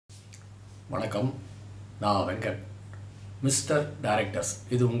வணக்கம். நான் Venkat. Mister directors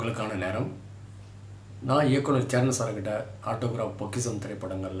இது உங்களுக்கான நேரம். நான் இயக்குனர் சேனல் சார்கிட்ட ஆட்டோகிராஃப் பொக்கிசம்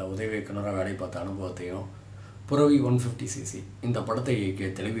திரைப்படங்களில் உதவி இயக்குனராக வேலை பார்த்த அனுபவத்தையும் புரவி 150cc இந்த படத்தை இயக்கிய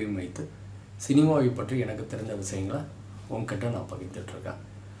தெளிவையும் வைத்து சினிமாவை பற்றி எனக்கு தெரிஞ்ச விஷயங்களை உங்ககிட்ட நான் பகிர்ந்துட்டுருக்கேன்.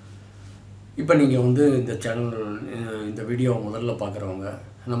 இப்போ நீங்கள் இந்த சேனல் இந்த வீடியோவை முதல்ல பார்க்குறவங்க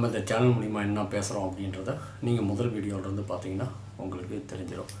நம்ம இந்த சேனல் மூலிமா என்ன பேசுகிறோம் அப்படின்றத நீங்கள் முதல் வீடியோவிலேருந்து பார்த்தீங்கன்னா உங்களுக்கு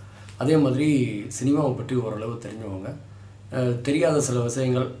தெரிஞ்சிடும். அதே மாதிரி சினிமாவை பற்றி ஓரளவு தெரிஞ்சவங்க தெரியாத சில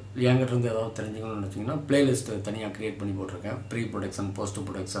விஷயங்கள் என்கிட்டருந்து ஏதாவது தெரிஞ்சுக்கணும்னு நினச்சிங்கன்னா ப்ளேலிஸ்ட்டு தனியாக க்ரியேட் பண்ணி போட்டிருக்கேன். Pre production, post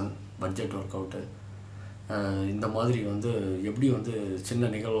production, budget work out, இந்த மாதிரி எப்படி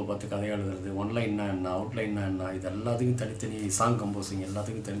சின்ன நிகழ்வை பார்த்து கதையாக எழுதுறது, ஒன்லைன்னா என்ன, அவுட்லைன்னா என்ன, இது எல்லாத்துக்கும் தனித்தனி சாங் கம்போசிங்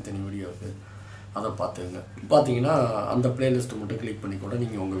எல்லாத்துக்கும் தனித்தனி வீடியோ இருக்குது. அதை பார்த்துங்க. பார்த்தீங்கன்னா அந்த ப்ளேலிஸ்ட்டு மட்டும் கிளிக் பண்ணி கூட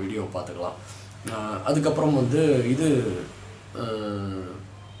நீங்கள் உங்கள் வீடியோவை பார்த்துக்கலாம். அதுக்கப்புறம் இது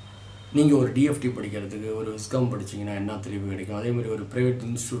நீங்கள் ஒரு டிஎஃப்டி படிக்கிறதுக்கு ஒரு விஸ்காம் படிச்சிங்கன்னா என்ன தெளிவு கிடைக்கும், அதேமாதிரி ஒரு ப்ரைவேட்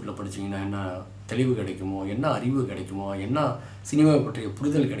இன்ஸ்டியூட்டில் படிச்சிங்கன்னா என்ன தெளிவு கிடைக்குமோ, என்ன அறிவு கிடைக்குமோ, என்ன சினிமாவை பற்றிய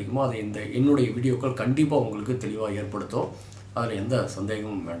புரிதல் கிடைக்குமோ அதை என்னுடைய வீடியோக்கள் கண்டிப்பாக உங்களுக்கு தெளிவாக ஏற்படுத்தும். அதில் எந்த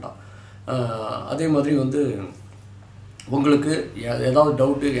சந்தேகமும் வேண்டாம். அதே மாதிரி உங்களுக்கு ஏதாவது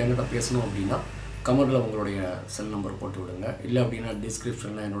டவுட்டு என்கிட்ட பேசணும் அப்படின்னா கமெண்டில் உங்களுடைய செல் நம்பர் போட்டு விடுங்க. இல்லை அப்படின்னா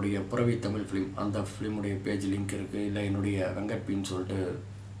டிஸ்கிரிப்ஷனில் என்னுடைய புரவி தமிழ் ஃபிலிம் அந்த ஃபிலிமுடைய பேஜ் லிங்க் இருக்குது. இல்லை என்னுடைய வெங்கட் பின்னு சொல்லிட்டு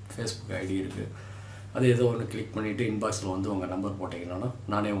ஃபேஸ்புக் ஐடி இருக்குது. அது ஏதோ ஒன்று கிளிக் பண்ணிவிட்டு இன்பாக்ஸில் உங்கள் நம்பர் போட்டிங்கன்னா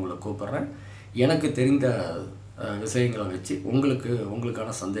நானே உங்களை கூப்பிட்றேன். எனக்கு தெரிந்த விஷயங்களை வச்சு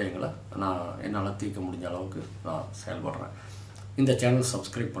உங்களுக்கான சந்தேகங்களை நான் என்னால் தீர்க்க முடிஞ்ச அளவுக்கு நான் செயல்படுறேன். இந்த சேனல்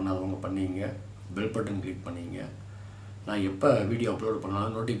சப்ஸ்கிரைப் பண்ணாதவங்க பண்ணிங்க, பெல் பட்டன் கிளிக் பண்ணிங்க. நான் எப்போ வீடியோ அப்லோட்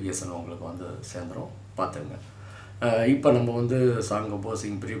பண்ணாலும் நோட்டிஃபிகேஷன் உங்களுக்கு சேர்ந்துடும், பார்த்துங்க. இப்போ நம்ம சாங்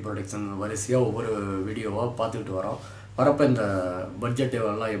கம்போசிங், ப்ரீ ப்ரொடக்ஷன் வரிசையாக ஒவ்வொரு வீடியோவாக பார்த்துக்கிட்டு வரோம். வரப்போ இந்த பட்ஜெட்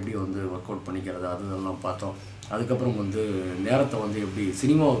எல்லாம் எப்படி ஒர்க் அவுட் பண்ணிக்கிறது அதெல்லாம் பார்த்தோம். அதுக்கப்புறம் நேரத்தை எப்படி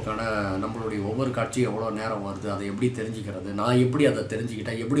சினிமாவுக்கான நம்மளுடைய ஒவ்வொரு காட்சியும் எவ்வளோ நேரம் வருது அதை எப்படி தெரிஞ்சுக்கிறது, நான் எப்படி அதை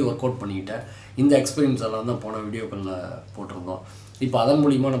தெரிஞ்சுக்கிட்டேன், எப்படி ஒர்க் அவுட் பண்ணிக்கிட்டேன், இந்த எக்ஸ்பீரியன்ஸ் எல்லாம் தான் போன வீடியோக்களில் போட்டிருந்தோம். இப்போ அதன்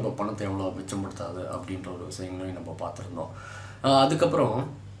மூலிமா நம்ம பணத்தை எவ்வளோ மிச்சப்படுத்தாது அப்படின்ற ஒரு விஷயங்களையும் நம்ம பார்த்துருந்தோம். அதுக்கப்புறம்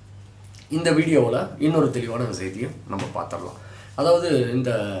இந்த வீடியோவில் இன்னொரு தெளிவான விஷயத்தையும் நம்ம பார்த்துடலாம். அதாவது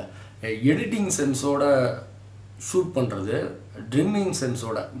இந்த எடிட்டிங் சென்ஸோட ஷூட் பண்ணுறது, ட்ரிம்மிங்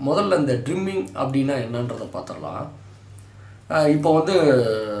சென்ஸோட முதல்ல இந்த ட்ரிம்மிங் அப்படின்னா என்னன்றதை பார்த்துடலாம். இப்போ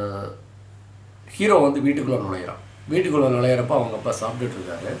ஹீரோ வீட்டுக்குள்ளே நுழையிறான். வீட்டுக்குள்ளே நுழையிறப்ப அவங்க அப்பா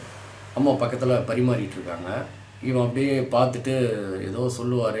சாப்பிட்டுட்ருக்காரு, அம்மா பக்கத்தில் பரிமாறிட்டுருக்காங்க. இவன் அப்படியே பார்த்துட்டு ஏதோ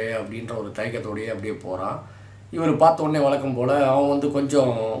சொல்லுவார் அப்படின்ற ஒரு தயக்கத்தோடையே அப்படியே போகிறான். இவர் பார்த்த உடனே வழக்கம் போல் அவன்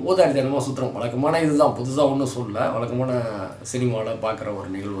கொஞ்சம் ஊதாரித்தனமாக சுற்றுறான். வழக்கமான இதுதான், புதுசாக ஒன்றும் சொல்லலை, வழக்கமான சினிமாவில் பார்க்குற ஒரு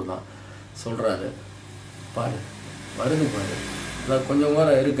நிகழ்வு தான் சொல்கிறாரு. பாரு வருது பாரு, ஏதாவது கொஞ்சம்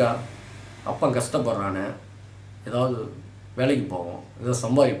வேறு இருக்கா, அப்பா கஷ்டப்படுறானே, ஏதாவது வேலைக்கு போவோம், ஏதாவது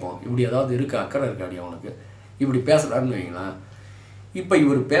சம்பாதிப்போம், இப்படி ஏதாவது இருக்கா, அக்கறை இருக்காடி அவனுக்கு, இப்படி பேசுகிறாருன்னு வைங்களேன். இப்போ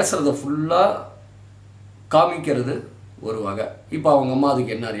இவர் பேசுகிறத ஃபுல்லாக காமிக்கிறது ஒரு வகை. இப்போ அவங்க அம்மா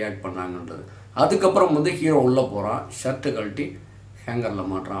அதுக்கு என்ன ரியாக்ட் பண்ணாங்கன்றது. அதுக்கப்புறம் ஹீரோ உள்ளே போகிறான், ஷர்ட்டு கழட்டி ஹேங்கரில்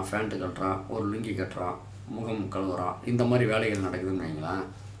மாட்டுறான், ஃபேண்ட்டு கட்டுறான், ஒரு லுங்கி கட்டுறான், முகம் கழுவுறான், இந்த மாதிரி வேலைகள் நடக்குதுன்னு வைங்களேன்.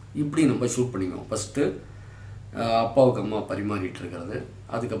 இப்படி நம்ம ஷூட் பண்ணிக்குவோம். ஃபஸ்ட்டு அப்பாவுக்கு அம்மா பரிமாறிட்டு இருக்கிறது,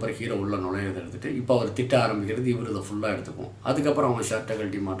 அதுக்கப்புறம் ஹீரோ உள்ள நுழையிறதை எடுத்துகிட்டு இப்போ அவர் திட்ட ஆரம்பிக்கிறது, இவர் இதை ஃபுல்லாக எடுத்துக்குவோம். அதுக்கப்புறம் அவங்க ஷர்ட்டை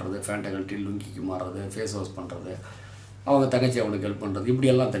கழட்டி மாட்டுறது, ஃபேண்ட்டை கழட்டி லுங்கிக்கு மாறுறது, ஃபேஸ் வாஷ் பண்ணுறது, அவங்க தங்கச்சி அவனுக்கு ஹெல்ப் பண்ணுறது,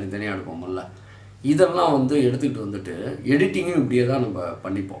 இப்படியெல்லாம் தனித்தனியாக எடுப்போம்ல. இதெல்லாம் எடுத்துக்கிட்டு எடிட்டிங்கும் இப்படியே தான் நம்ம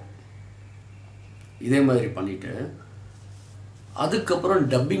பண்ணிப்போம். இதே மாதிரி பண்ணிவிட்டு அதுக்கப்புறம்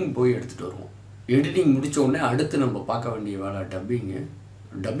டப்பிங் போய் எடுத்துகிட்டு வருவோம். எடிட்டிங் முடித்த உடனே அடுத்து நம்ம பார்க்க வேண்டிய வேலை டப்பிங்கு.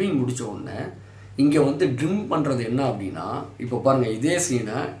 டப்பிங் முடித்த உடனே இங்கே ட்ரிம் பண்ணுறது என்ன அப்படின்னா, இப்போ பாருங்கள் இதே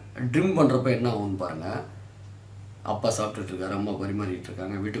சீனை ட்ரிம் பண்ணுறப்ப என்ன ஆகும்னு பாருங்கள். அப்பா சாப்பிட்டுட்ருக்காரு, அம்மா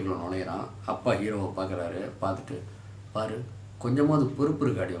பரிமாறிட்டுருக்காங்க, வீட்டுக்குள்ளே நுழையிறான், அப்பா ஹீரோவை பார்க்குறாரு, பார்த்துட்டு பாரு கொஞ்சமாவது பொறுப்பு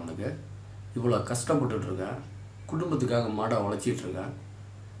இருக்காடி அவனுக்கு, இவ்வளோ கஷ்டப்பட்டுட்ருக்கேன், குடும்பத்துக்காக மாடாக உழைச்சிட்ருக்கேன்,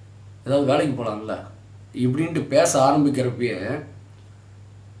 ஏதாவது வேலைக்கு போகலாம்ல இப்படின்ட்டு பேச ஆரம்பிக்கிறப்பயே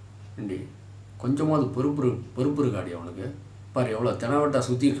கொஞ்சமாவது பொறுப்பு இருக்காடி அவனுக்கு, பாரு எவ்வளோ தினவட்டாக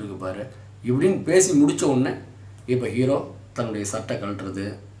சுற்றிட்டு இருக்கு பாரு இப்படின்னு பேசி முடித்த உடனே இப்போ ஹீரோ தன்னுடைய சட்டை கழட்டுறது,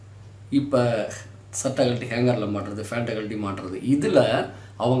 இப்போ சட்டை கழட்டி ஹேங்கரில் மாட்டுறது, ஃபேண்ட்டை கழட்டி மாட்டுறது. இதில்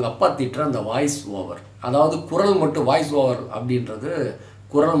அவங்க அப்பா திட்டுற அந்த வாய்ஸ் ஓவர், அதாவது குரல் மட்டும், வாய்ஸ் ஓவர் அப்படின்றது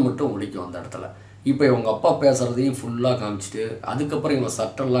குரல் மட்டும் ஒலிக்கும் அந்த இடத்துல. இப்போ இவங்க அப்பா பேசுகிறதையும் ஃபுல்லாக காமிச்சிட்டு அதுக்கப்புறம் இவன்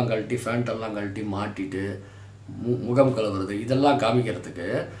சட்டெல்லாம் கழட்டி ஃபேண்ட்டெல்லாம் கழட்டி மாட்டிட்டு முகம் கழுவுறது, இதெல்லாம் காமிக்கிறதுக்கு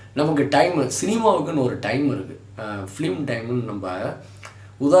நமக்கு டைம், சினிமாவுக்குன்னு ஒரு டைம் இருக்குது, ஃபிலிம் டைமுன்னு. நம்ம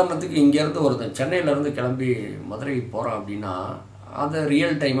உதாரணத்துக்கு இங்கேருந்து ஒருத்தன் சென்னையிலேருந்து கிளம்பி மதுரை போகிறான் அப்படின்னா அதை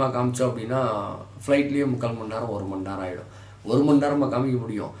ரியல் டைமாக காமிச்சோம் அப்படின்னா ஃப்ளைட்லேயே 3/4 மணி நேரம் 1 மணி நேரம் ஆகிடும். 1 மணி நேரமாக காமிக்க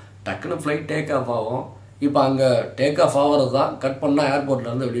முடியும். டக்குன்னு ஃப்ளைட் டேக் ஆஃப் ஆகும். இப்போ அங்கே டேக் ஆஃப் ஆகிறது தான் கட் பண்ணால்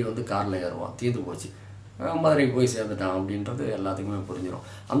ஏர்போர்ட்லேருந்து வெளியே வந்து காரில் ஏறுவான், தீர்ந்து போச்சு, மதுரை போய் சேர்ந்துட்டான் அப்படின்றது எல்லாத்துக்குமே புரிஞ்சிடும்.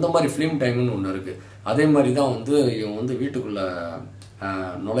 அந்த மாதிரி ஃபிலிம் டைம்னு ஒன்று இருக்குது. அதே மாதிரி தான் வந்து இவன் வந்து வீட்டுக்குள்ளே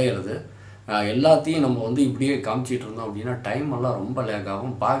நுழையிறது எல்லாத்தையும் நம்ம வந்து இப்படியே காமிச்சிட்டு இருந்தோம் அப்படின்னா டைம் எல்லாம் ரொம்ப லேக்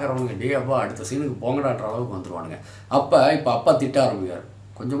ஆகும். பார்க்குறவங்க டே அப்பா அடுத்த சீனுக்கு போங்கடான்ற அளவுக்கு வந்துடுவானுங்க. இப்போ அப்பா திட்ட ஆரம்பிக்கார்,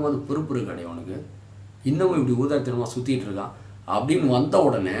 கொஞ்சமாவது பொறுப்பு இருக்கு அவனுக்கு, இன்னமும் இப்படி ஊதாரித்தனமாக சுற்றிட்டு இருக்கான் அப்படின்னு வந்த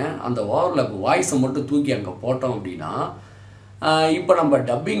உடனே அந்த ஓவரில் வாய்ஸை மட்டும் தூக்கி அங்கே போட்டோம் அப்படின்னா இப்போ நம்ம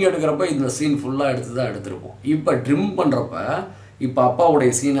டப்பிங் எடுக்கிறப்ப இந்த சீன் ஃபுல்லாக எடுத்து தான் எடுத்திருப்போம். இப்போ ட்ரிம் பண்ணுறப்ப இப்போ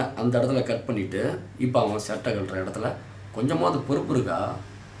அப்பாவுடைய சீனை அந்த இடத்துல கட் பண்ணிவிட்டு இப்போ அவன் சட்டை கட்டுற இடத்துல கொஞ்சமாவது பொறுப்பு இருக்கா,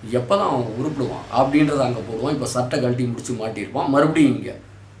 எப்போ தான் அவன் உருப்பிடுவான் அப்படின்றத அங்கே போடுவான். இப்போ சட்டை கழட்டி முடிச்சு மாட்டியிருப்பான். மறுபடியும் இங்கே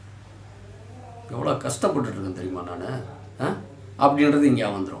எவ்வளோ கஷ்டப்பட்டுருக்கேன் தெரியுமா நான் அப்படின்றது இங்கே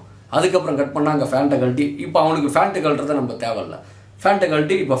வந்துடும். அதுக்கப்புறம் கட் பண்ணால் அங்கே ஃபேண்ட்டை கழட்டி இப்போ அவனுக்கு ஃபேண்ட்டு கழட்டுறத நம்ம தேவையில்லை. ஃபேண்ட்டை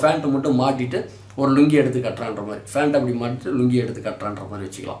கழட்டி இப்போ ஃபேண்ட்டு மட்டும் மாட்டிட்டு ஒரு லுங்கி எடுத்து கட்டுறான்ற மாதிரி, ஃபேண்ட் அப்படி மாட்டிட்டு லுங்கி எடுத்து கட்டுறான்ற மாதிரி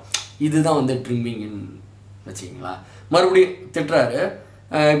வச்சுக்கலாம். இதுதான் வந்து ட்ரிம்மிங்னு வச்சுக்கிங்களா. மறுபடியும் திட்டுறாரு.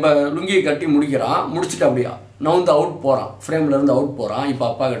 இப்போ லுங்கியை கட்டி முடிக்கிறான், முடிச்சுட்டு அப்படியா நவுந்து அவுட் போகிறான், ஃப்ரேம்லேருந்து அவுட் போகிறான். இப்போ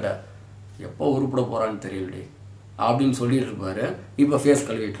அப்பா கிட்ட எப்போ உருப்பிட போகிறான்னு தெரியலடி அப்படின்னு சொல்லிட்டு இருப்பார். இப்போ ஃபேஸ்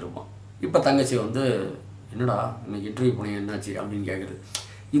கழுவிட்டு இருப்பான். இப்போ தங்கச்சி வந்து என்னடா இன்னைக்கு இன்டர்வியூ போனீங்க என்னாச்சு அப்படின்னு கேட்குறது.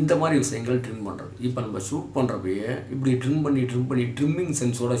 இந்த மாதிரி விஷயங்கள் ட்ரிம் பண்ணுறது. இப்போ நம்ம ஷூட் பண்ணுறப்பயே இப்படி ட்ரிம் பண்ணி ட்ரிம்மிங்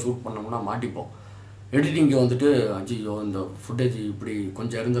சென்ஸோட ஷூட் பண்ணோம்னா மாட்டிப்போம். எடிட்டிங்கு வந்துட்டு ஐயோ இந்த ஃபுட்டேஜ் இப்படி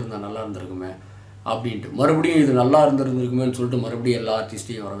கொஞ்சம் இருந்திருந்தால் நல்லா இருந்திருக்குமே அப்படின்ட்டு மறுபடியும் இது நல்லா இருந்திருக்குமேன்னு சொல்லிட்டு மறுபடியும் எல்லா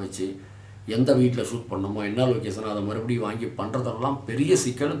ஆர்டிஸ்ட்டையும் வர வச்சு எந்த வீட்டில் ஷூட் பண்ணணுமோ என்ன லொக்கேஷனோ அதை மறுபடியும் வாங்கி பண்ணுறதெல்லாம் பெரிய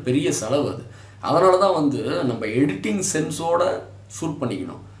சிக்கல், பெரிய செலவு அது. அதனால தான் வந்து நம்ம எடிட்டிங் சென்ஸோட ஷூட்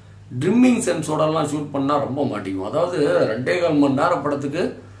பண்ணிக்கணும். ட்ரிம்மிங் சென்ஸோடலாம் ஷூட் பண்ணால் ரொம்ப மாட்டிக்கும். அதாவது 2.25 மணி நேரம் படத்துக்கு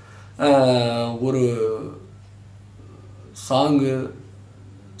ஒரு சாங்கு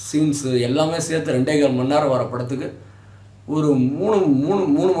சீன்ஸு எல்லாமே சேர்த்து 2.25 மணி நேரம் வர படத்துக்கு ஒரு 3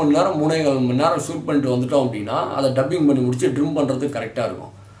 மணி நேரம் 3.25 மணி நேரம் ஷூட் பண்ணிட்டு வந்துட்டோம் அப்படின்னா அதை டப்பிங் பண்ணி முடிச்சு ட்ரிம் பண்ணுறதுக்கு கரெக்டாக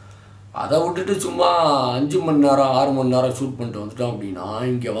இருக்கும். அதை விட்டுட்டு சும்மா 5 மணி நேரம் 6 மணி நேரம் ஷூட் பண்ணிட்டு வந்துட்டோம் அப்படின்னா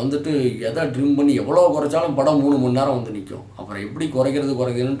இங்கே வந்துட்டு எதை ட்ரிம் பண்ணி எவ்வளோ குறைச்சாலும் படம் 3 மணி நேரம் வந்து நிற்கும். அப்புறம் எப்படி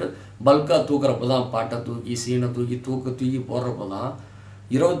குறைக்கிறதுன்ட்டு பல்காக தூக்குறப்ப தான், பாட்டை தூக்கி சீனை தூக்கி போடுறப்ப தான்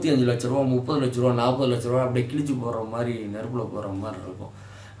 25 லட்ச ரூபா 30 லட்ச ரூபா 40 லட்ச ரூபா அப்படியே கிழிச்சு போடுற மாதிரி நெருப்பில் போடுற மாதிரி இருக்கும்.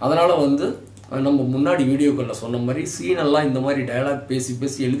 அதனால் வந்து நம்ம முன்னாடி வீடியோக்களில் சொன்ன மாதிரி சீனெல்லாம் இந்த மாதிரி டயலாக்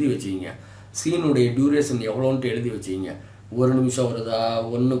பேசி எழுதி வச்சுக்கிங்க. சீனுடைய டியூரேஷன் எவ்வளோன்ட்டு எழுதி வச்சுக்கிங்க. 1 நிமிஷம் வருதா,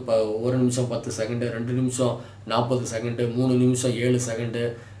 1 நிமிஷம் 10 செகண்டு, 2 நிமிஷம் 40 செகண்டு, 3 நிமிஷம் 7 செகண்டு,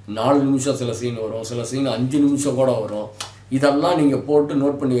 4 நிமிஷம் சில சீன் வரும், சில சீன் 5 நிமிஷம் கூட வரும். இதெல்லாம் நீங்கள் போட்டு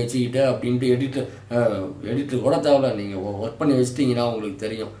நோட் பண்ணி வச்சுக்கிட்டு அப்படின்ட்டு எடிட்டர் கூட தேவையில்ல, நீங்கள் ஒர்க் பண்ணி வச்சிட்டிங்கன்னா உங்களுக்கு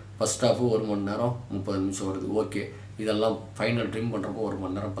தெரியும். ஃபஸ்ட் ஹாஃபு 1 மணி நேரம் 30 நிமிஷம் வருது, ஓகே. இதெல்லாம் ஃபைனல் ட்ரிம் பண்ணுறப்போ 1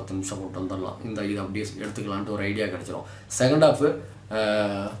 மணி நேரம் 10 நிமிஷம் போட்டு வந்துடலாம். இதை அப்படியே எடுத்துக்கலான்ட்டு ஒரு ஐடியா கிடச்சிரும். செகண்ட் ஹாஃபு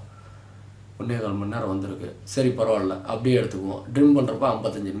 1.25 மணி நேரம் வந்திருக்கு, சரி பரவாயில்ல அப்படியே எடுத்துக்குவோம். ட்ரிம் பண்ணுறப்ப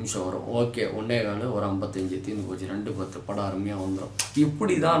 55 நிமிஷம் வரும், ஓகே. 1.25 ஒரு 55 தீர்ந்து போச்சு, 2:10 படம் அருமையாக வந்துடும்.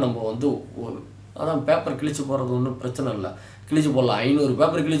 இப்படி தான் நம்ம வந்து அதான் பேப்பர் கிழிச்சு போகிறது ஒன்றும் பிரச்சனை இல்லை, கிழிச்சு போடலாம். 500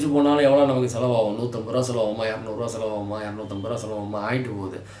 பேப்பர் கிழிச்சு போனாலும் எவ்வளோ நமக்கு செலவாகும்? 150 ரூபா செலவாகுமா, 200 ரூபா செலவாகுமா, 250 ரூபா செலவாகுமா, ஆகிட்டு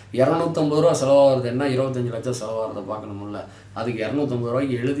போகுது. 250 ரூபா செலவாகிறது என்ன, 25 லட்சம் செலவாகிறத பார்க்கணும்ல. அதுக்கு 250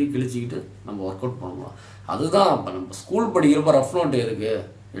 ரூபாய்க்கு எழுதி கிழிச்சிக்கிட்டு நம்ம ஒர்க் அவுட் பண்ணலாம். அதுதான் இப்போ நம்ம ஸ்கூல் படிக்கிறப்ப ரஃப் நோட் இருக்குது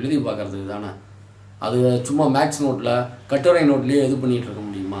எழுதி பார்க்குறதுக்கு தானே. அது சும்மா மேக்ஸ் நோட்டில் கட்டுரை நோட்லேயே இது பண்ணிகிட்டு இருக்க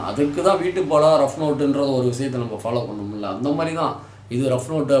முடியுமா? அதுக்கு தான் வீட்டு போல ரஃப் நோட்டுன்றது ஒரு விஷயத்தை நம்ம ஃபாலோ பண்ணணும்ல. அந்த மாதிரி தான் இது ரஃப்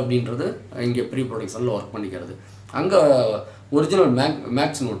நோட்டு அப்படின்றது இங்கே ப்ரீ ப்ரொடக்ஷனில் ஒர்க் பண்ணிக்கிறது. அங்கே ஒரிஜினல்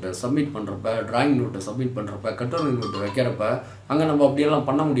மேக்ஸ் நோட்டு சப்மிட் பண்ணுறப்ப, டிராயிங் நோட்டு சப்மிட் பண்ணுறப்ப, கட்டுரை நோட்டு வைக்கிறப்ப அங்கே நம்ம அப்படியெல்லாம்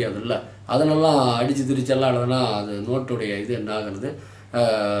பண்ண முடியாதுல்ல. அதனெல்லாம் அடித்து திரிச்செல்லாம் எழுதுனா அது நோட்டுடைய இது என்ன ஆகிறது,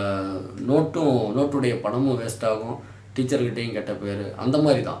 நோட்டுடைய பணமும் வேஸ்ட் ஆகும், டீச்சர்கிட்டையும் கெட்ட பேர். அந்த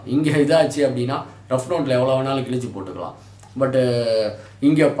மாதிரி தான் இங்கே இதாச்சு அப்படின்னா ரஃப் நோட்டில் எவ்வளோ வேணாலும் கிழிச்சு போட்டுக்கலாம். பட்டு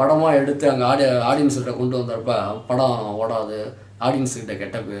இங்கே படமாக எடுத்து அங்கே ஆடியன்ஸ்கிட்ட கொண்டு வந்தப்ப படம் ஓடாது, ஆடியன்ஸுக்கிட்ட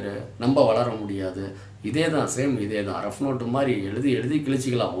கெட்ட பேர், நம்ம வளர முடியாது. இதே தான் சேம், இதே தான் ரஃப் நோட்டு மாதிரி எழுதி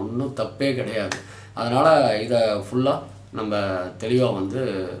கிழிச்சிக்கலாம், ஒன்றும் தப்பே கிடையாது. அதனால் இதை ஃபுல்லாக நம்ம தெளிவாக வந்து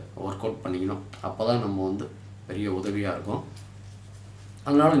ஒர்க் அவுட் பண்ணிக்கணும். அப்போ தான் நம்ம வந்து பெரிய உதவியாக இருக்கும்.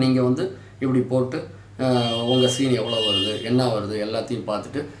 அதனால் நீங்கள் வந்து இப்படி போட்டு உங்கள் சீன் எவ்வளோ வருது என்ன வருது எல்லாத்தையும்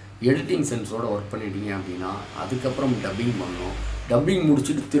பார்த்துட்டு எடிட்டிங் சென்ஸோடு ஒர்க் பண்ணிட்டீங்க அப்படின்னா அதுக்கப்புறம் டப்பிங் பண்ணணும். டப்பிங்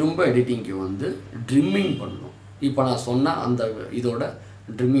முடிச்சுட்டு திரும்ப எடிட்டிங்க்கு வந்து ட்ரிம்மிங் பண்ணணும். இப்போ நான் சொன்ன அந்த இதோட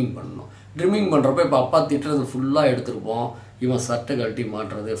ட்ரிம்மிங் பண்ணணும். ட்ரிம்மிங் பண்ணுறப்ப இப்போ அப்பா திட்டுறது ஃபுல்லாக எடுத்துருப்போம். இவன் சட்டை கழட்டி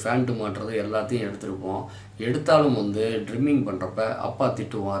மாட்டுறது ஃபேண்ட்டு மாட்டுறது எல்லாத்தையும் எடுத்துருப்போம். எடுத்தாலும் வந்து ட்ரிம்மிங் பண்ணுறப்ப அப்பா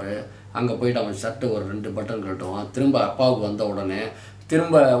திட்டுவார். அங்கே போய்ட்டு அவன் ஷர்ட்டு ஒரு 2 பட்டன் கட்டுவான். திரும்ப அப்பாவுக்கு வந்த உடனே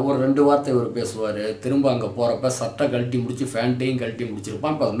திரும்ப ஒரு 2 வார்த்தை இவர் பேசுவார். திரும்ப அங்கே போகிறப்ப சட்டை கழட்டி முடிச்சு ஃபேண்ட்டையும் கழட்டி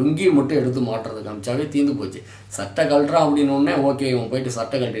முடிச்சிருப்பான். இப்போ லுங்கியை மட்டும் எடுத்து மாட்டுறதுக்கு அமிச்சாவே தீர்ந்து போச்சு. சட்டை கழட்டுறான் அப்படின்னோடனே ஓகே இவன் போயிட்டு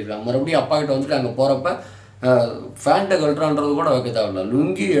சட்டை கழட்டிருக்கான். மறுபடியும் அப்பா கிட்ட வந்துட்டு அங்கே போகிறப்ப ஃபேண்ட்டை கழட்டுறான்றது கூட வைக்க தேவையில்ல.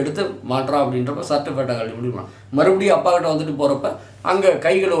 லுங்கி எடுத்து மாட்டுறான் அப்படின்றப்ப சட்டை ஃபேண்ட்டை கழட்டி முடிப்பான். மறுபடியும் அப்பா கிட்ட வந்துட்டு போகிறப்ப அங்கே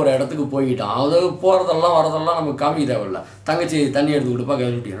கைகள் ஒரு இடத்துக்கு போய்கிட்டான். அதாவது போகிறதெல்லாம் வரதெல்லாம் நமக்கு காமிக்க தேவையில்ல. தங்கச்சி தண்ணி எடுத்து கொடுப்பா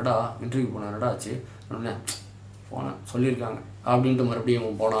கழுவிட்டு என்னடா இன்டர்வியூ போனேன் என்னடா ஆச்சு உடனே போனேன் சொல்லியிருக்காங்க அப்படின்ட்டு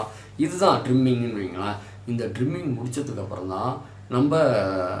மறுபடியும் போனான். இதுதான் ட்ரிம்மிங்னு வைங்களேன். இந்த ட்ரிம்மிங் முடித்ததுக்கப்புறம் தான் நம்ம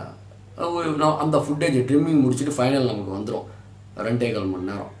அந்த ஃபுட்டேஜ் ட்ரிம்மிங் முடிச்சுட்டு ஃபைனல் நமக்கு வந்துடும். 2.25 மணி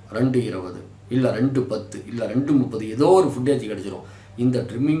நேரம், 2:20 இல்லை 2:10 இல்லை 2:30 ஏதோ ஒரு ஃபுட்டேஜ் கிடச்சிரும். இந்த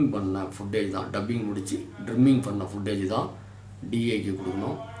ட்ரிம்மிங் பண்ண ஃபுட்டேஜ் தான் டப்பிங் முடித்து ட்ரிம்மிங் பண்ண ஃபுட்டேஜ் தான் டிஏக்கு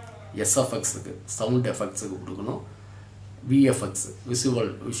கொடுக்கணும், எஸ்எஃப்எக்ஸுக்கு சவுண்ட் எஃபெக்ட்ஸுக்கு கொடுக்கணும், விஎஃப்எக்ஸ்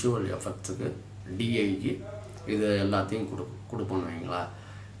விஷுவல் எஃபெக்ட்ஸுக்கு டிஐக்கு இது எல்லாத்தையும் கொடுப்போன்னு வைங்களா.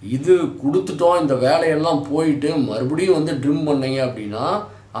 இது கொடுத்துட்டோம். இந்த வேலையெல்லாம் போயிட்டு மறுபடியும் வந்து ட்ரிம் பண்ணீங்க அப்படின்னா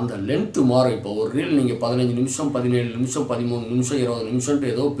அந்த லென்த்து மாறும். இப்போ ஒரு ரீல் நீங்கள் 15 நிமிஷம் 17 நிமிஷம் 13 நிமிஷம் 20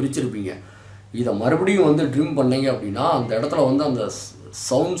 நிமிஷம்ட்டு ஏதோ பிரிச்சிருப்பீங்க. இதை மறுபடியும் வந்து ட்ரிம் பண்ணீங்க அப்படின்னா அந்த இடத்துல வந்து அந்த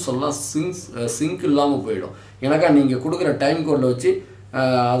சவுண்ட்ஸ் எல்லாம் சிங்க் இல்லாமல் போயிடும். எனக்கா நீங்கள் கொடுக்குற டைம் கோடில் வச்சு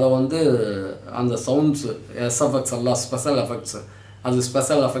அதை வந்து அந்த சவுண்ட்ஸு எஸ்எஃப்எக்ஸ் எல்லாம் ஸ்பெஷல் எஃபெக்ட்ஸு அது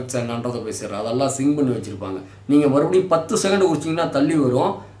ஸ்பெஷல் எஃபெக்ட்ஸ் என்னன்றதை பேசிடுறேன். அதெல்லாம் சிங்க் பண்ணி வச்சுருப்பாங்க. நீங்கள் மறுபடியும் 10 செகண்ட் குடிச்சிங்கன்னா தள்ளி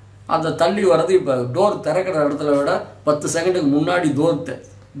வரும். அந்த தள்ளி வர்றது இப்போ டோர் திறக்கிற இடத்துல விட 10 செகண்டுக்கு முன்னாடி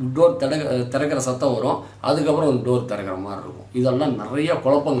டோர் திறக்கிற சத்தம் வரும். அதுக்கப்புறம் டோர் திறக்கிற மாதிரி இருக்கும். இதெல்லாம் நிறைய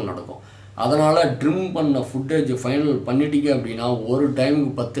குழப்பங்கள் நடக்கும். அதனால் ட்ரிம் பண்ண ஃபுட்டேஜ் ஃபைனல் பண்ணிட்டீங்க அப்படின்னா ஒரு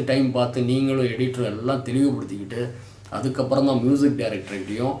டைமுக்கு 10 டைம் பார்த்து நீங்களும் எடிட்டர் எல்லாம் தெளிவுபடுத்திக்கிட்டு அதுக்கப்புறம் தான் மியூசிக்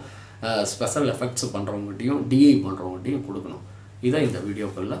டைரக்டர்கிட்டையும் ஸ்பெஷல் எஃபெக்ட்ஸ் பண்ணுறவங்ககிட்டையும் டிஐ பண்ணுறவங்ககிட்டையும் கொடுக்கணும். இதை இந்த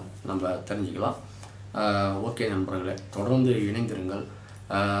வீடியோக்களில் நம்ம தெரிஞ்சுக்கலாம். ஓகே நண்பர்களே, தொடர்ந்து இணைந்திருங்கள்.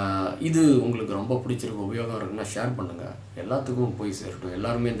 இது உங்களுக்கு ரொம்ப பிடிச்சிருக்கு, உபயோகம் இருக்குன்னா ஷேர் பண்ணுங்கள். எல்லாத்துக்கும் போய் சேரட்டும்.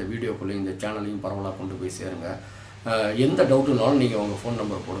 எல்லாருமே இந்த வீடியோக்குள்ளேயும் இந்த சேனலையும் பரவலாக கொண்டு போய் சேருங்க. எந்த டவுட்டுனாலும் நீங்கள் உங்கள் ஃபோன்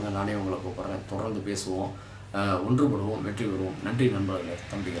நம்பர் போடுங்க, நானே உங்களை கூப்பிட்றேன். தொடர்ந்து பேசுவோம், ஒன்றுபடுவோம், வெற்றி பெறுவோம். நன்றி நண்பர்களே,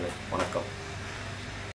 தம்பிகளே, வணக்கம்.